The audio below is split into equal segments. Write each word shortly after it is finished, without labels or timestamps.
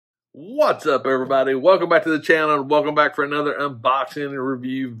What's up, everybody? Welcome back to the channel and welcome back for another unboxing and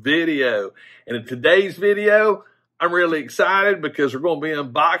review video. And in today's video, I'm really excited because we're going to be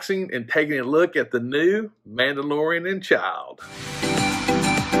unboxing and taking a look at the new Mandalorian and Child.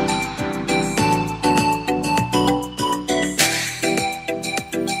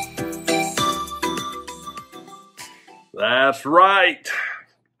 That's right.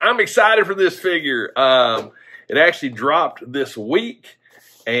 I'm excited for this figure. It actually dropped this week.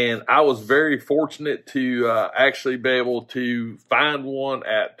 And I was very fortunate to actually be able to find one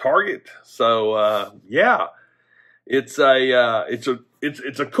at Target. So yeah, it's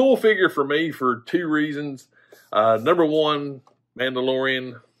a cool figure for me for two reasons. Number one,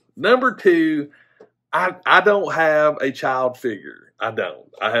 Mandalorian. Number two, I don't have a child figure. I don't.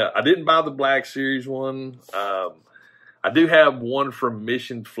 I didn't buy the Black Series one. I do have one from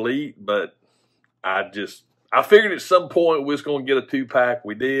Mission Fleet, but I figured at some point we was going to get a 2-pack.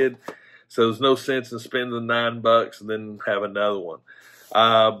 We did. So there's no sense in spending the $9 and then have another one.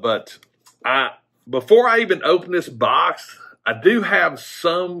 But before I even open this box, I do have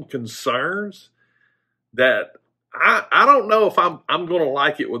some concerns that I don't know if I'm going to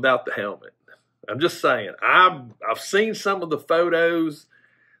like it without the helmet. I'm just saying. I've seen some of the photos,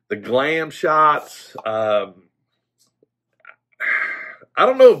 the glam shots. I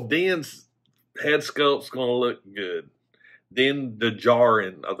don't know if Den's head sculpt's going to look good. Then the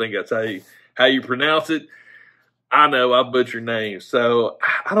Djarin, I think that's how you pronounce it. I know I butcher names, so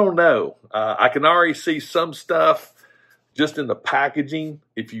I don't know. I can already see some stuff just in the packaging.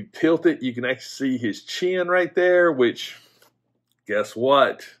 If you tilt it, you can actually see his chin right there, which, guess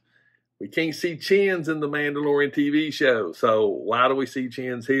what? We can't see chins in the Mandalorian TV show, so why do we see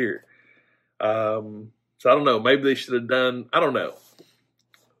chins here? So I don't know. Maybe they should have done, I don't know.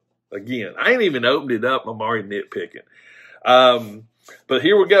 Again, I ain't even opened it up. I'm already nitpicking. But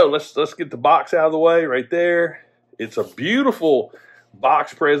here we go. Let's get the box out of the way right there. It's a beautiful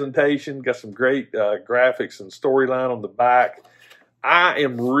box presentation. Got some great graphics and storyline on the back. I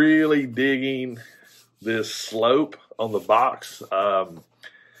am really digging this slope on the box. I've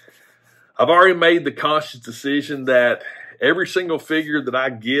already made the conscious decision that every single figure that I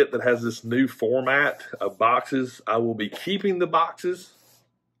get that has this new format of boxes, I will be keeping the boxes.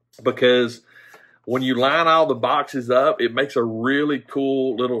 Because when you line all the boxes up, it makes a really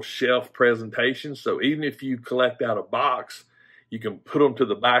cool little shelf presentation. So even if you collect out a box, you can put them to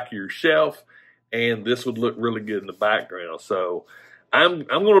the back of your shelf, and this would look really good in the background. So I'm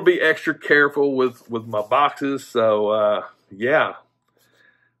going to be extra careful with my boxes. So yeah,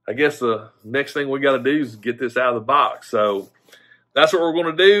 I guess the next thing we got to do is get this out of the box. So that's what we're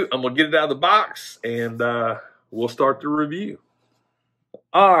going to do. I'm going to get it out of the box, and we'll start the review.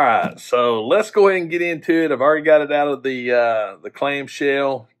 All right, so let's go ahead and get into it. I've already got it out of the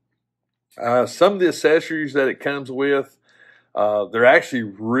clamshell. Some of the accessories that it comes with, they're actually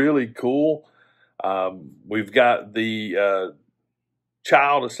really cool. We've got the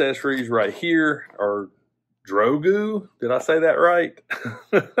child accessories right here, or Drogu. Did I say that right?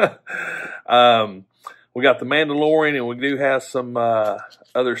 We got the Mandalorian, and we do have some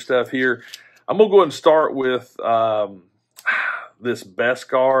other stuff here. I'm going to go ahead and start with this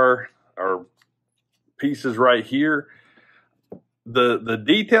Beskar, or pieces right here. The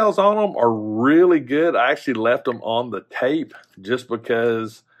details on them are really good. I actually left them on the tape just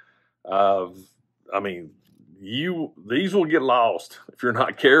because I mean, these will get lost if you're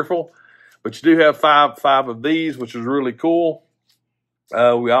not careful. But you do have five of these, which is really cool.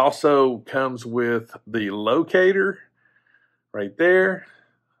 We also comes with the locator right there.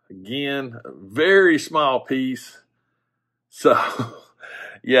 Again, a very small piece. So,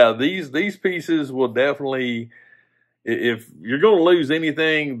 yeah, these pieces will definitely, if you're going to lose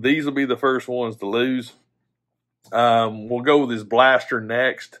anything, these will be the first ones to lose. We'll go with this blaster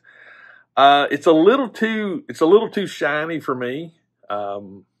next. It's a little too shiny for me,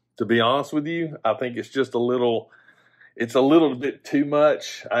 to be honest with you. I think it's just a little bit too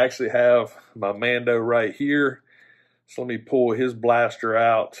much. I actually have my Mando right here. So let me pull his blaster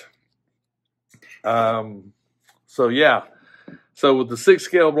out. So yeah. So with the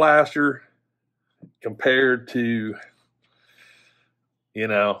 6-scale blaster compared to, you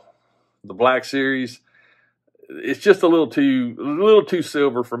know, the Black Series, it's just a little too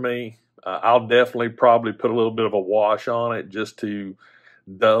silver for me. I'll definitely probably put a little bit of a wash on it just to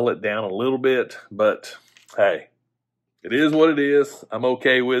dull it down a little bit. But hey, it is what it is. I'm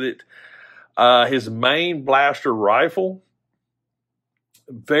okay with it. His main blaster rifle,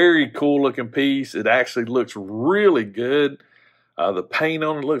 very cool looking piece. It actually looks really good. The paint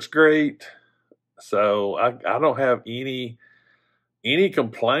on it looks great. So I don't have any any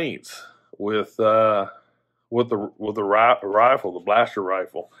complaints with the rifle, the blaster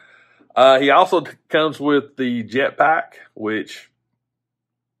rifle. He also comes with the jetpack, which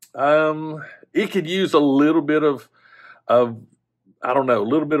it could use a little bit of I don't know, a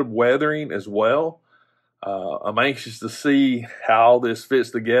little bit of weathering as well. I'm anxious to see how this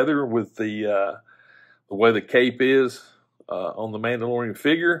fits together with the way the cape is on the Mandalorian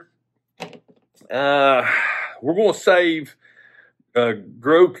figure. We're going to save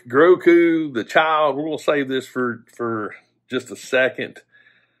Groku, the child. We're going to save this for just a second.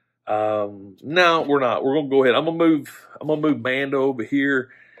 No, we're not. We're going to go ahead. I'm going to move Mando over here.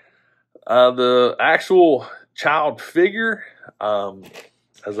 The actual child figure,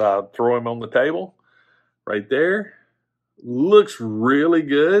 as I throw him on the table right there, looks really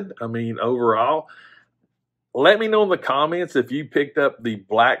good. I mean, overall, let me know in the comments if you picked up the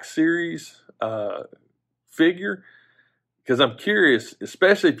Black Series figure, because I'm curious,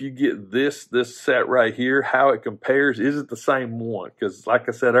 especially if you get this set right here, how it compares. Is it the same one? Because like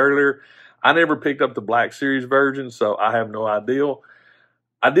I said earlier, I never picked up the Black Series version, so I have no idea.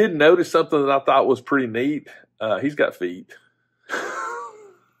 I did notice something that I thought was pretty neat. He's got feet.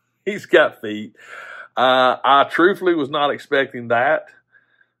 He's got feet. I truthfully was not expecting that.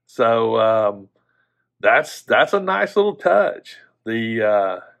 So that's a nice little touch.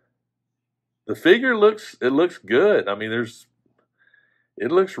 The figure looks good. I mean,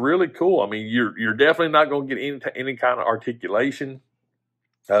 it looks really cool. I mean, you're definitely not going to get any kind of articulation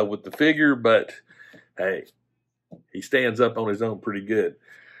with the figure, but hey, he stands up on his own pretty good.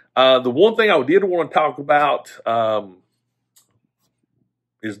 The one thing I did want to talk about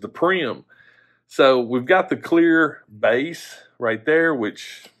is the prim. So we've got the clear base right there,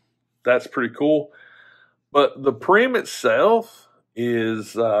 which that's pretty cool. But the prim itself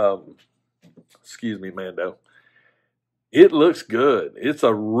is, excuse me, Mando, it looks good. It's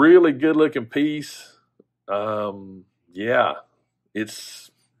a really good looking piece. Yeah,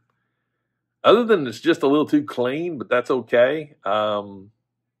 it's, other than it's just a little too clean, but that's okay.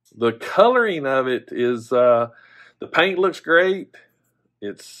 The coloring of it is, the paint looks great.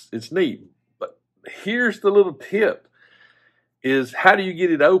 It's neat. But here's the little tip, is how do you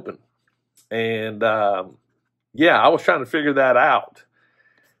get it open? And yeah, I was trying to figure that out.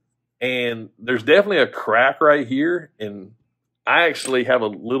 And there's definitely a crack right here. And I actually have a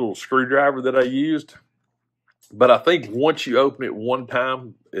little screwdriver that I used. But I think once you open it one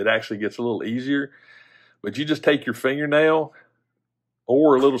time, it actually gets a little easier. But you just take your fingernail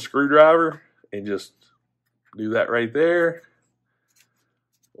or a little screwdriver and just do that right there.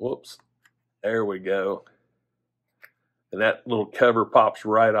 Whoops. There we go. And that little cover pops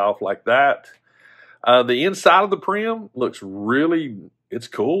right off like that. The inside of the prim looks really, it's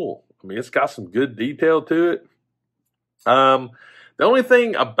cool. I mean, it's got some good detail to it. The only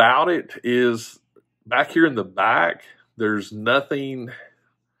thing about it is back here in the back, there's nothing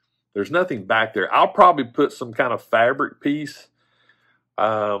back there. I'll probably put some kind of fabric piece,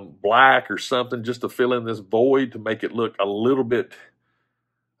 black or something, just to fill in this void to make it look a little bit,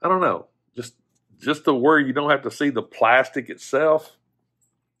 I don't know, just to where you don't have to see the plastic itself.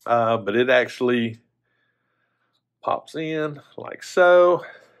 But it actually pops in like so.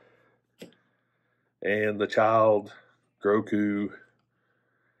 And the child, Groku,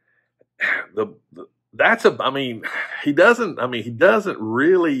 I mean, he doesn't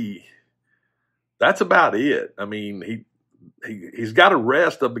really, that's about it. I mean, he's got to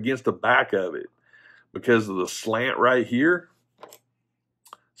rest up against the back of it because of the slant right here.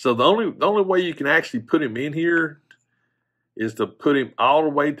 So the only way you can actually put him in here is to put him all the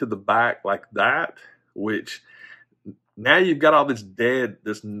way to the back like that, which now you've got all this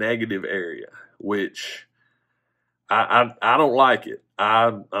negative area, which I don't like it.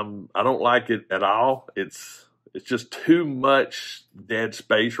 I don't like it at all. It's just too much dead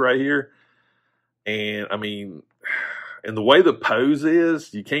space right here. And I mean, and the way the pose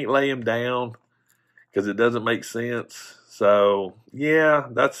is, you can't lay him down because it doesn't make sense. So yeah,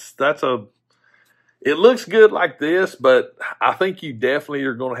 it looks good like this, but I think you definitely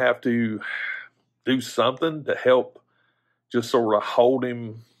are going to have to do something to help just sort of hold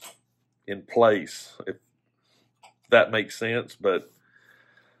him in place, if that makes sense. But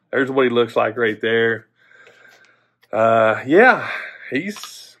there's what he looks like right there. Yeah,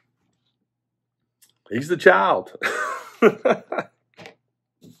 he's the child.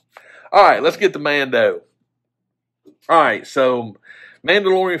 All right, let's get to Mando. All right, so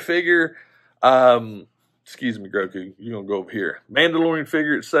Mandalorian figure. Excuse me, Groku. You're going to go over here. Mandalorian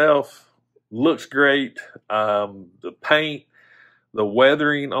figure itself looks great. The paint, the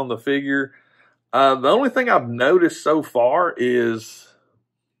weathering on the figure. The only thing I've noticed so far is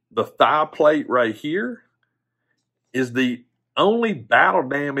the thigh plate right here is the only battle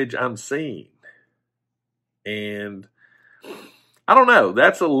damage I'm seeing. And I don't know,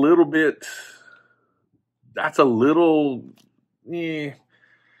 that's a little,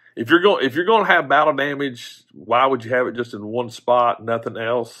 if you're going to have battle damage, why would you have it just in one spot, nothing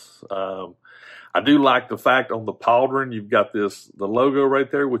else? I do like the fact on the pauldron you've got the logo right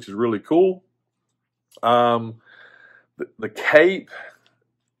there, which is really cool. The cape,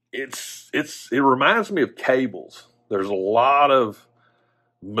 it reminds me of Cables. There's a lot of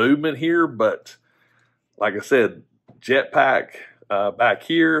movement here, but like I said, jetpack back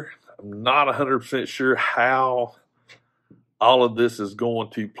here. I'm not 100% sure how all of this is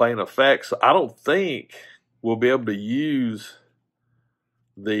going to play an effect. So I don't think we'll be able to use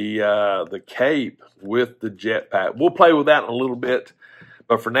the cape with the jetpack. We'll play with that in a little bit,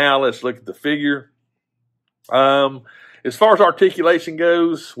 but for now, let's look at the figure. As far as articulation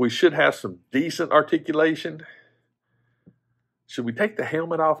goes, we should have some decent articulation. Should we take the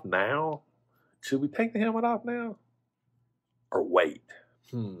helmet off now? Should we take the helmet off now? Or wait?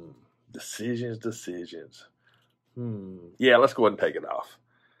 Decisions. Yeah, let's go ahead and take it off.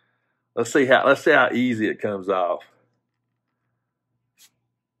 Let's see how easy it comes off.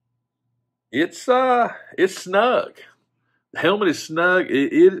 It's snug. The helmet is snug.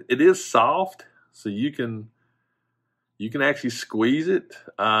 It is soft, so you can actually squeeze it.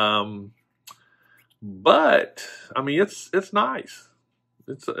 But I mean, it's nice.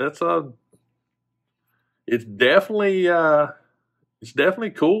 It's definitely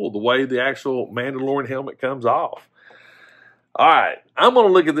cool the way the actual Mandalorian helmet comes off. All right, I'm gonna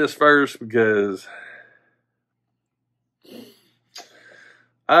look at this first because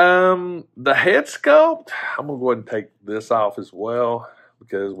the head sculpt, I'm gonna go ahead and take this off as well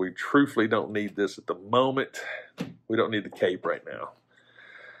because we truthfully don't need this at the moment. We don't need the cape right now,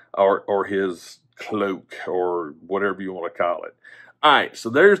 or his cloak, or whatever you want to call it. All right, so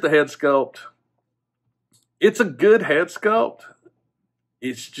there's the head sculpt. It's a good head sculpt.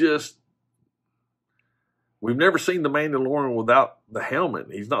 It's just, we've never seen the Mandalorian without the helmet.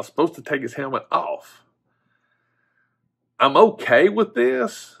 He's not supposed to take his helmet off. I'm okay with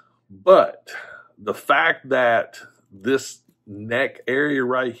this, but the fact that this neck area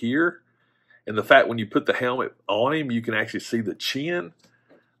right here, and the fact when you put the helmet on him, you can actually see the chin.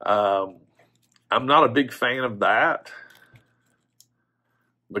 I'm not a big fan of that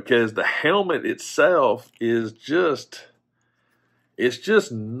because the helmet itself is just, it's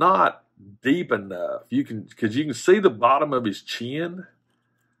just not deep enough. Because you can see the bottom of his chin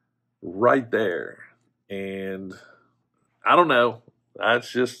right there. And I don't know.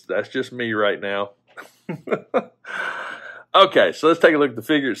 That's just me right now. Okay, so let's take a look at the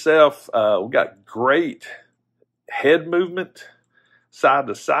figure itself. We've got great head movement, side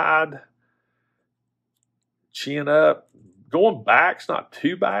to side, chin up. Going back's not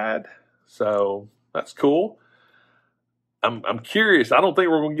too bad, so that's cool. I'm curious. I don't think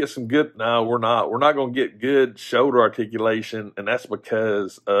we're going to get some good. No, we're not. We're not going to get good shoulder articulation, and that's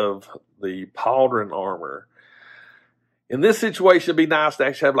because of the pauldron armor. In this situation, it'd be nice to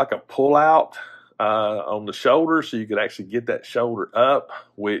actually have like a pull out on the shoulder, so you could actually get that shoulder up,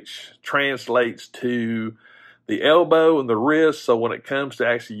 which translates to the elbow and the wrist. So when it comes to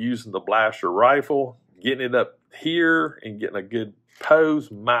actually using the blaster rifle, getting it up here and getting a good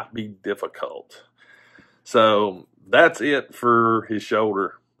pose might be difficult. So that's it for his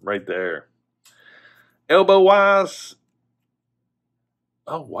shoulder right there. Elbow wise,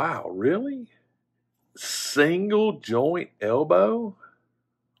 oh wow, really? Single joint elbow?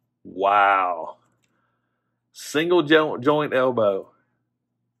 Wow. Single joint elbow.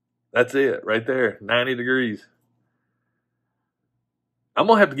 That's it right there, 90 degrees. I'm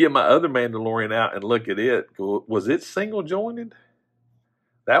going to have to get my other Mandalorian out and look at it. Was it single jointed?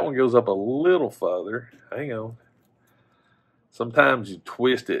 That one goes up a little further. Hang on. Sometimes you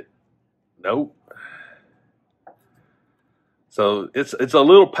twist it. Nope. So it's a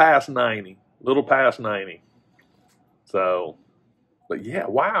little past 90. Little past 90. So, but yeah,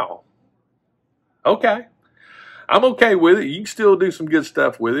 wow. Okay. I'm okay with it. You can still do some good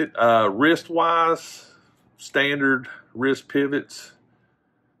stuff with it. Wrist-wise, standard wrist pivots,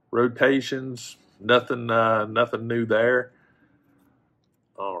 rotations, nothing new there.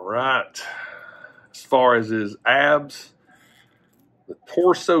 All right. As far as his abs, the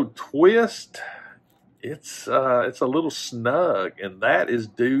torso twist, it's a little snug, and that is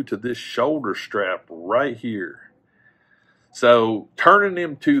due to this shoulder strap right here. So turning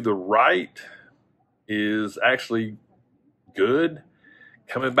him to the right is actually good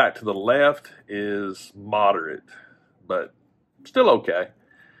coming back to the left is moderate, but still okay.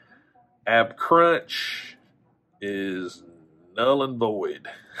 Ab crunch is null and void.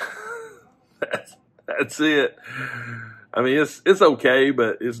 That's it. I mean, it's okay,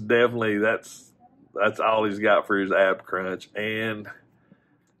 but it's definitely that's all he's got for his ab crunch and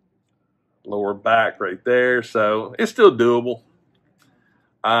lower back right there. So it's still doable.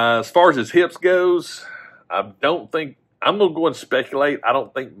 As far as his hips goes, I don't think I'm gonna go and speculate. I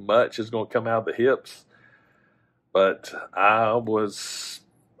don't think much is gonna come out of the hips, but I was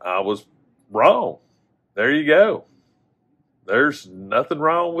wrong. There you go. There's nothing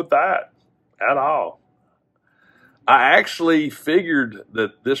wrong with that at all. I actually figured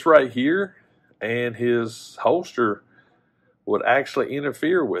that this right here and his holster would actually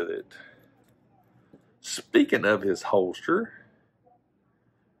interfere with it. Speaking of his holster,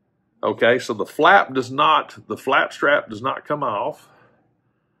 okay, so the flap strap does not come off,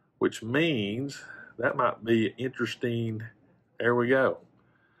 which means that might be interesting. There we go.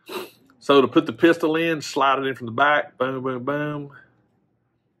 So to put the pistol in, slide it in from the back, boom, boom, boom.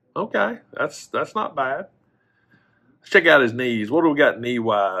 Okay, that's not bad. Let's check out his knees. What do we got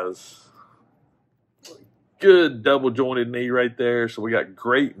knee-wise? Good double-jointed knee right there. So we got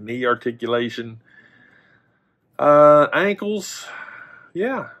great knee articulation. Ankles,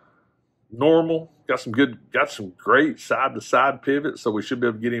 yeah, normal. Got some great side-to-side pivots. So we should be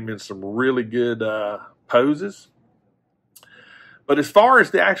able to get him in some really good poses. But as far as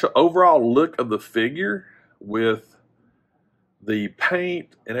the actual overall look of the figure with the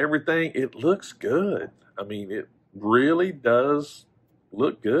paint and everything, it looks good. I mean, it really does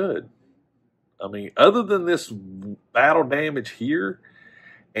look good. I mean, other than this battle damage here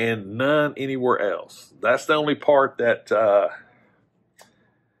and none anywhere else. That's the only part that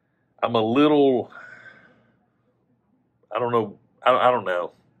I'm a little, I don't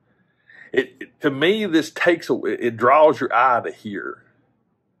know. To me, this it draws your eye to here.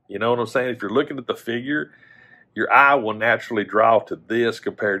 You know what I'm saying? If you're looking at the figure, your eye will naturally draw to this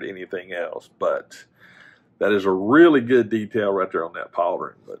compared to anything else. But that is a really good detail right there on that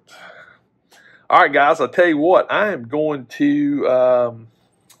pauldron. But all right, guys, I'll tell you what. I am going to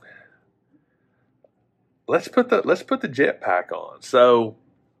let's put the jetpack on. So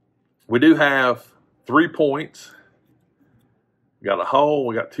we do have 3 points. We got a hole.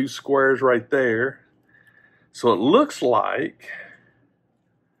 We got 2 squares right there. So it looks like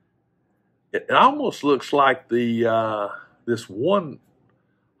it almost looks like the this one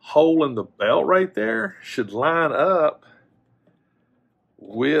hole in the belt right there should line up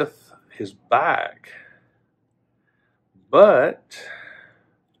with his back, but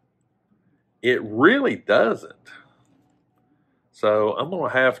it really doesn't. So I'm gonna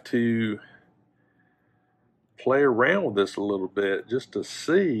have to play around with this a little bit just to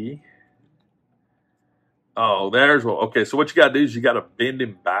see. Oh, there's one. Okay, so what you gotta do is you gotta bend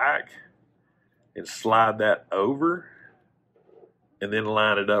him back and slide that over and then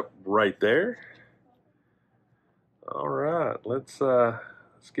line it up right there. All right, let's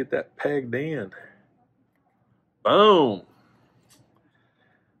get that pegged in. Boom.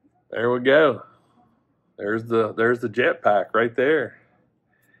 There we go. There's the jetpack right there.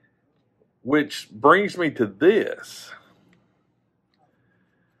 Which brings me to this.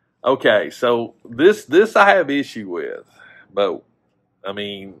 Okay, so this I have issue with, but I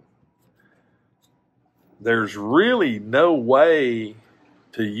mean, there's really no way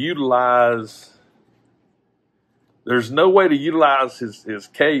to utilize. There's no way to utilize his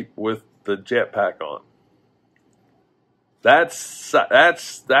cape with the jetpack on. That's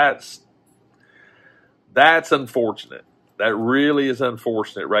unfortunate. That really is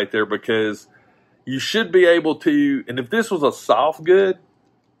unfortunate right there, because you should be able to, and if this was a soft good,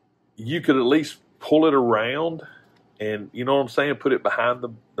 you could at least pull it around and, you know what I'm saying, put it behind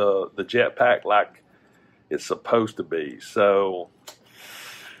the jetpack like it's supposed to be. So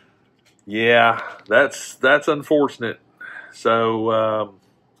yeah, that's unfortunate. So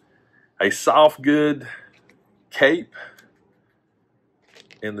a soft good cape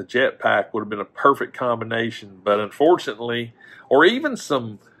and the jetpack would have been a perfect combination, but unfortunately, or even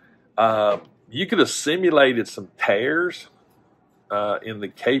some, you could have simulated some tears in the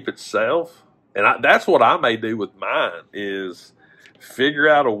cape itself, and that's what I may do with mine, is figure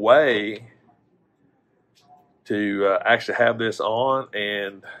out a way to actually have this on.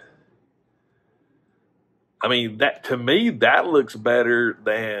 And I mean, that to me, that looks better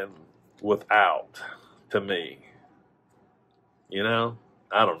than without, to me. You know,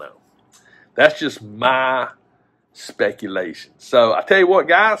 I don't know. That's just my speculation. So I tell you what,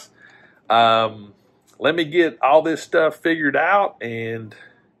 guys, let me get all this stuff figured out, and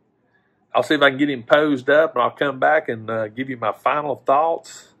I'll see if I can get him posed up, and I'll come back and give you my final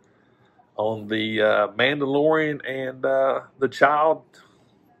thoughts on the Mandalorian and the Child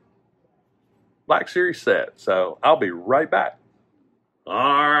Black Series set. So I'll be right back. All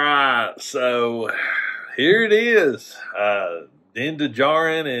right, so here it is. Din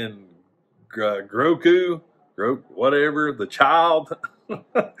Djarin and Grogu, whatever, the Child.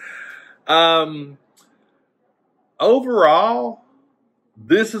 Overall,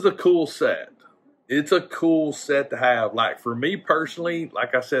 this is a cool set. It's a cool set to have. Like, for me personally,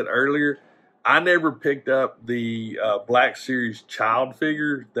 like I said earlier, I never picked up the Black Series Child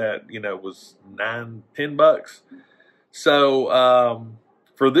figure that, you know, was $9-10 bucks. So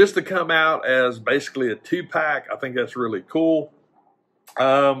for this to come out as basically a 2-pack, I think that's really cool.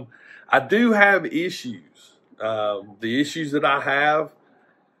 I do have issues. The issues that I have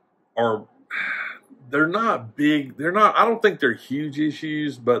are, they're not big. I don't think they're huge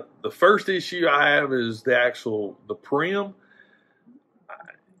issues, but the first issue I have is the prim.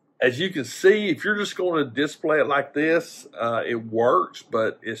 As you can see, if you're just going to display it like this, it works,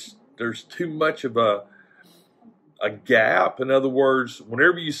 but there's too much of a gap. In other words,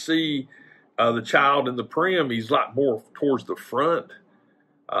 whenever you see the Child in the prim, he's a lot more towards the front.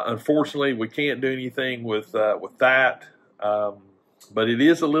 Unfortunately, we can't do anything with that, but it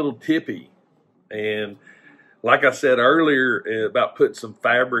is a little tippy. And like I said earlier about putting some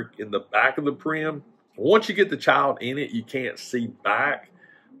fabric in the back of the prim, once you get the Child in it, you can't see back.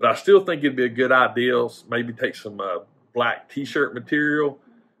 But I still think it'd be a good idea. Maybe take some black T-shirt material,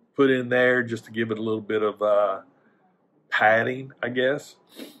 put in there just to give it a little bit of padding, I guess.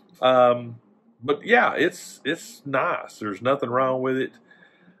 But yeah, it's nice. There's nothing wrong with it.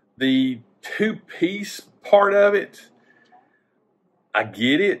 The 2-piece part of it, I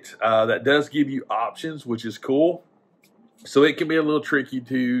get it. That does give you options, which is cool. So it can be a little tricky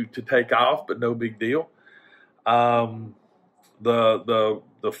to take off, but no big deal. The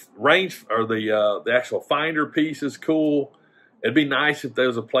range, or the actual finder piece, is cool. It'd be nice if there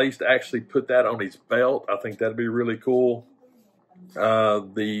was a place to actually put that on his belt. I think that'd be really cool.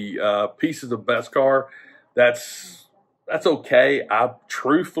 The pieces of Beskar, that's okay. I'm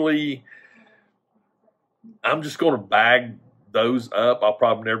just going to bag those up. I'll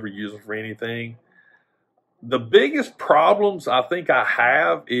probably never use them for anything. The biggest problems I think I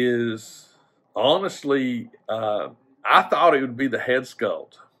have is, honestly, I thought it would be the head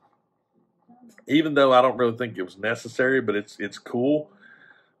sculpt, even though I don't really think it was necessary, but it's cool.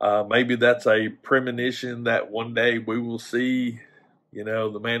 Maybe that's a premonition that one day we will see, you know,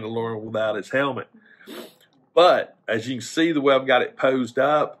 the Mandalorian without his helmet. But as you can see, the way I've got it posed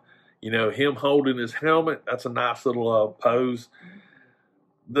up, you know, him holding his helmet, that's a nice little pose.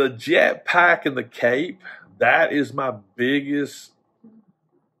 The jetpack and the cape, that is my biggest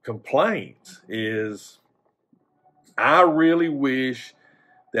complaint, is I really wish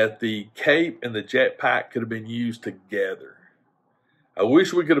that the cape and the jetpack could have been used together. I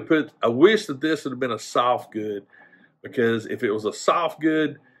wish that this would have been a soft good, because if it was a soft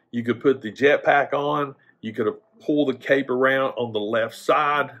good, you could put the jetpack on, you could have pulled the cape around on the left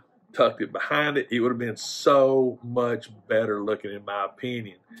side, tucked it behind it. It would have been so much better looking, in my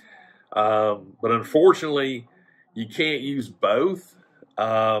opinion. But unfortunately, you can't use both.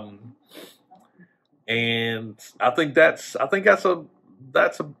 And I think that's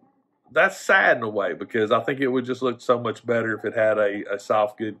sad in a way, because I think it would just look so much better if it had a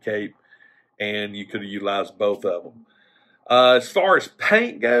soft good cape and you could have utilized both of them. As far as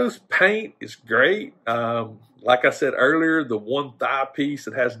paint goes, paint is great. Like I said earlier, the one thigh piece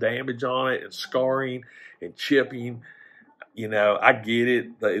that has damage on it and scarring and chipping, you know, I get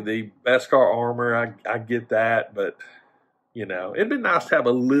it. The Beskar armor, I get that. But, you know, it'd be nice to have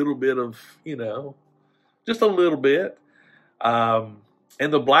a little bit of, you know, just a little bit. And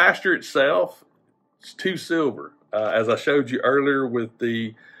the blaster itself, it's 2 silver. As I showed you earlier with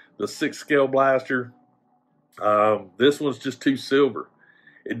the 6-scale blaster, this one's just 2 silver.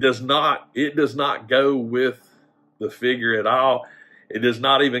 It does not go with the figure at all. It does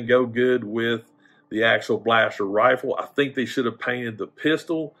not even go good with the actual blaster rifle. I think they should have painted the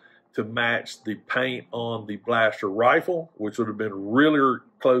pistol to match the paint on the blaster rifle, which would have been really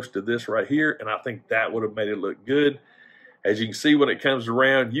close to this right here, and I think that would have made it look good. As you can see, when it comes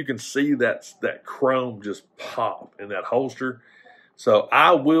around, you can see that chrome just pop in that holster. So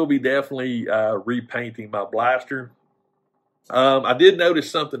I will be definitely repainting my blaster. I did notice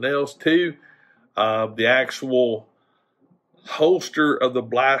something else too. The actual holster of the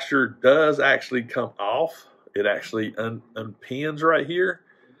blaster does actually come off. It actually unpins right here.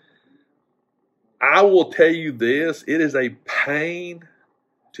 I will tell you this, it is a pain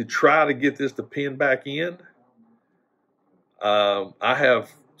to try to get this to pin back in. I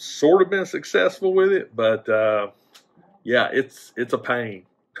have sort of been successful with it, but yeah, it's a pain.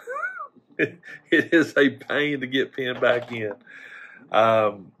 It is a pain to get pinned back in.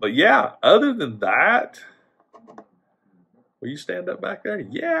 But yeah, other than that, will you stand up back there?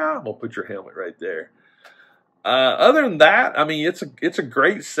 Yeah, I'm gonna put your helmet right there. Other than that, I mean, it's a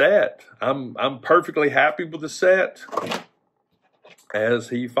great set. I'm perfectly happy with the set as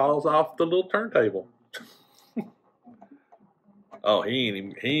he falls off the little turntable. Oh, he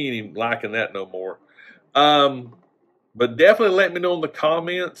ain't even liking that no more. But definitely let me know in the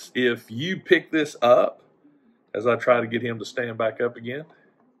comments if you pick this up as I try to get him to stand back up again.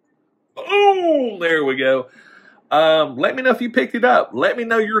 Boom! There we go. Let me know if you picked it up. Let me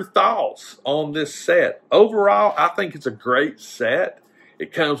know your thoughts on this set. Overall, I think it's a great set.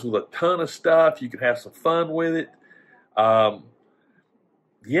 It comes with a ton of stuff. You can have some fun with it.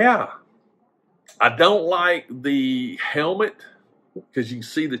 Yeah. I don't like the helmet because you can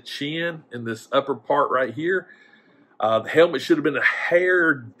see the chin in this upper part right here. The helmet should have been a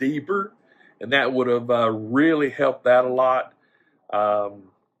hair deeper, and that would have really helped that a lot.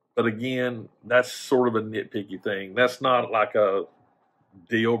 But again, that's sort of a nitpicky thing. That's not like a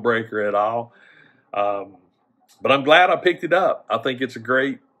deal breaker at all. But I'm glad I picked it up. I think it's a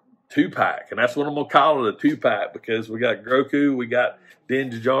great 2-pack, and that's what I'm going to call it, a 2-pack, because we got Grogu, we got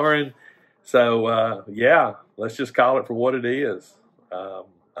Djarin. So, yeah, let's just call it for what it is.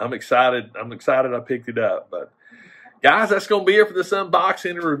 I'm excited. I'm excited I picked it up. But, guys, that's going to be it for this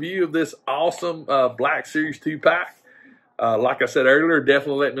unboxing and review of this awesome Black Series 2-pack. Like I said earlier,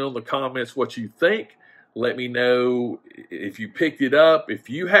 definitely let me know in the comments what you think. Let me know if you picked it up. If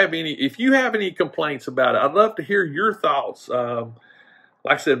you have any complaints about it, I'd love to hear your thoughts. Like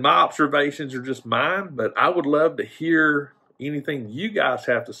I said, my observations are just mine, but I would love to hear anything you guys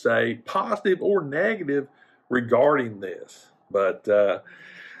have to say, positive or negative, regarding this. But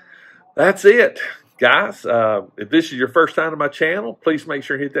that's it, guys. If this is your first time to my channel, please make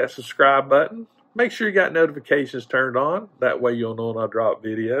sure to hit that subscribe button. Make sure you got notifications turned on. That way you'll know when I drop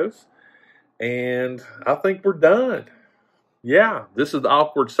videos. And I think we're done. Yeah, this is the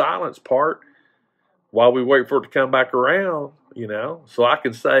awkward silence part while we wait for it to come back around, you know. So I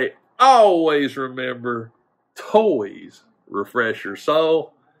can say, always remember, toys refresh your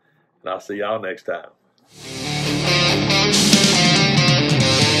soul. And I'll see y'all next time.